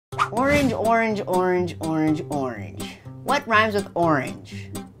Orange, orange, orange, orange, orange. What rhymes with orange?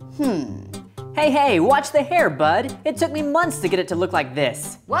 Hey, watch the hair, bud. It took me months to get it to look like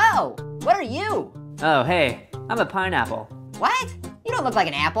this. Whoa, what are you? Oh, hey, I'm a pineapple. What? You don't look like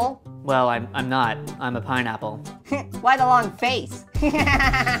an apple. Well, I'm not. I'm a pineapple. Why the long face?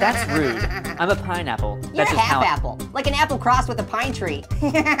 That's rude. I'm a pineapple. You're That's a just half apple, like an apple crossed with a pine tree.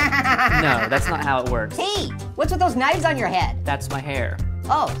 No, that's not how it works. Hey, what's with those knives on your head? That's my hair.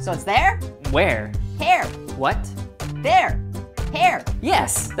 Oh, so it's there? Where? Hair. What? There. Hair.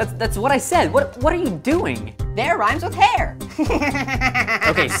 Yes, that's what I said. What are you doing? There rhymes with hair.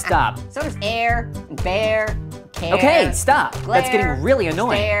 Okay, stop. So does air, and bear, care. Okay, stop. Glare, That's getting really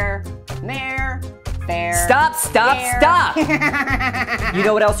annoying. Stare, mare, fair. Stop. Dare. You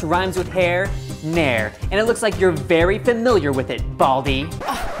know what else rhymes with hair? Nair. And it looks like you're very familiar with it, Baldy.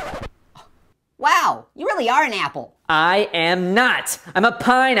 Wow, you really are an apple. I am not. I'm a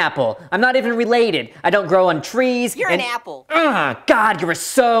pineapple. I'm not even related. I don't grow on trees. You're an apple. God, you're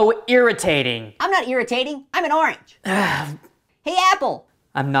so irritating. I'm not irritating, I'm an orange. Hey, apple.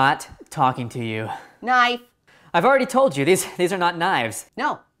 I'm not talking to you. Knife. I've already told you, these are not knives.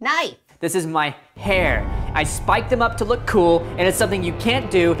 No, knife. This is my hair. I spiked them up to look cool, and it's something you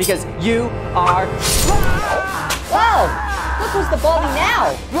can't do because you are... Whoa, look who's the baldy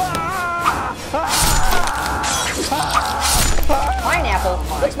now. Pineapple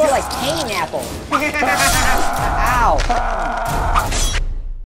looks more like cane apple. Ow.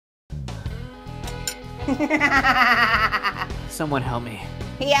 Someone help me.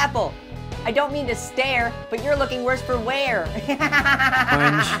 Hey, apple. I don't mean to stare, but you're looking worse for wear.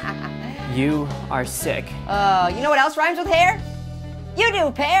 Orange, you are sick. You know what else rhymes with hair? You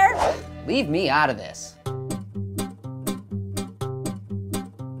do, pear. Leave me out of this.